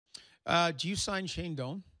Do you sign Shane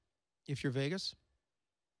Doan if you're Vegas?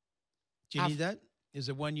 Do you Af- need that? Is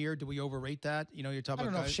it 1 year? Do we overrate that? You know, you're I talking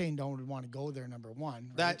don't about know if guys- Shane Doan would want to go there, number one.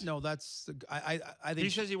 Right? that. No, that's the, I think He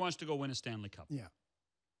says he wants to go win a Stanley Cup. Yeah.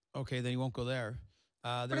 okay, then he won't go there.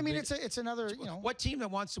 But I mean, it's another, you know. What team that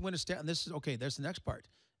wants to win a Stanley? This is okay. There's the next part.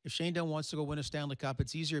 If Shane Doan wants to go win a Stanley Cup,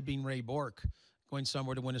 it's easier being Ray Bork going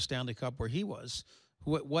somewhere to win a Stanley Cup where he was.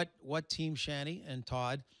 What team, Shanny and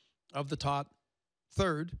Todd, of the top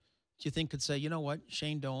third, do you think could say, you know what,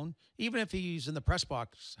 Shane Doan, even if he's in the press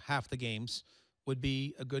box half the games, would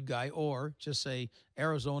be a good guy, or just say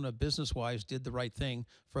Arizona business-wise did the right thing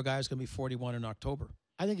for a guy who's going to be 41 in October?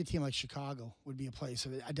 I think a team like Chicago would be a place,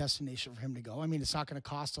 a destination for him to go. I mean, it's not going to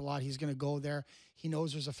cost a lot. He's going to go there. He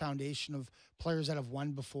knows there's a foundation of players that have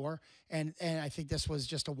won before. And I think this was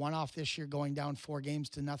just a one-off this year, going down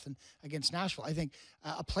 4-0 against Nashville. I think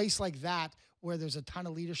a place like that where there's a ton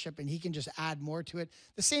of leadership and he can just add more to it,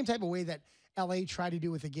 the same type of way that L.A. tried to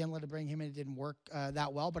do with Iginla to bring him in. It didn't work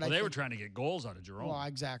that well. But They were trying to get goals out of Jerome. Well,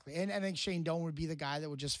 exactly. And I think Shane Doan would be the guy that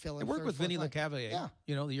would just fill in. It worked third, with Vinny fourth line. LeCavalier, Yeah.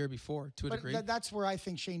 you know, the year before, to a degree. That's where I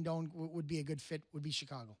think Shane Doan would be a good fit, would be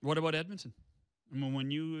Chicago. What about Edmonton? I mean,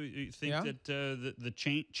 when you think Yeah. that the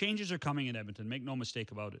changes are coming in Edmonton, make no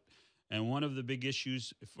mistake about it. And one of the big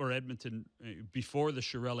issues for Edmonton before the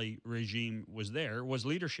Chiarelli regime was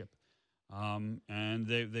leadership. And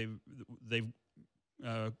they've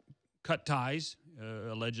cut ties,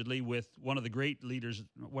 allegedly, with one of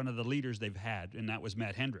the leaders they've had, and that was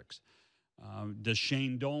Matt Hendricks. Does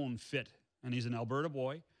Shane Doan fit? And he's an Alberta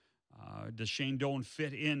boy. Does Shane Doan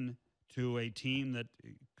fit in to a team that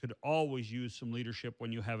could always use some leadership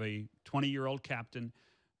when you have a 20-year-old captain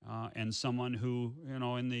and someone who, you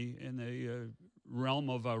know, in the realm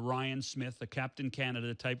of Ryan Smith, a Captain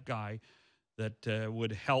Canada type guy that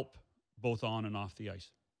would help both on and off the ice?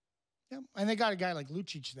 Yeah, and they got a guy like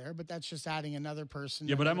Lucic there, but that's just adding another person.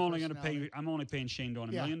 Yeah, but I'm another only paying Shane Doan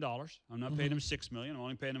 $1 million. I'm not paying him $6 million. I'm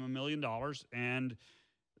only paying him $1 million. And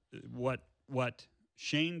what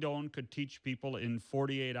Shane Doan could teach people in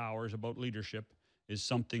 48 hours about leadership is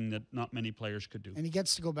something that not many players could do. And he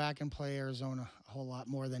gets to go back and play Arizona a whole lot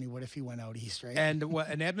more than he would if he went out east, right? And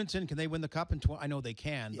in Edmonton, can they win the cup in I know they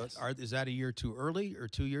can, Yes. but is that a year too early or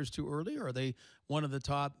 2 years too early? Or are they one of the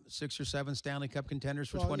top 6 or 7 Stanley Cup contenders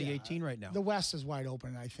for 2018 right now? The West is wide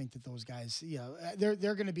open, and I think that those guys, they're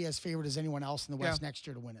going to be as favored as anyone else in the West next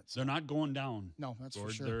year to win it. So. They're not going down. No, that's for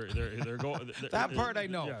Gord. sure. They're going. That part I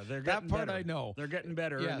know. Yeah, they're that getting part better. I know. They're getting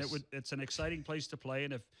better, Yes. and it's an exciting place to play.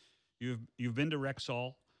 And if you've been to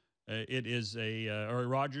Rexall, it is or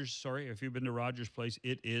Rogers. Sorry, if you've been to Rogers Place,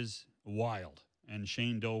 it is wild. And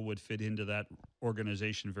Shane Doan would fit into that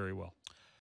organization very well.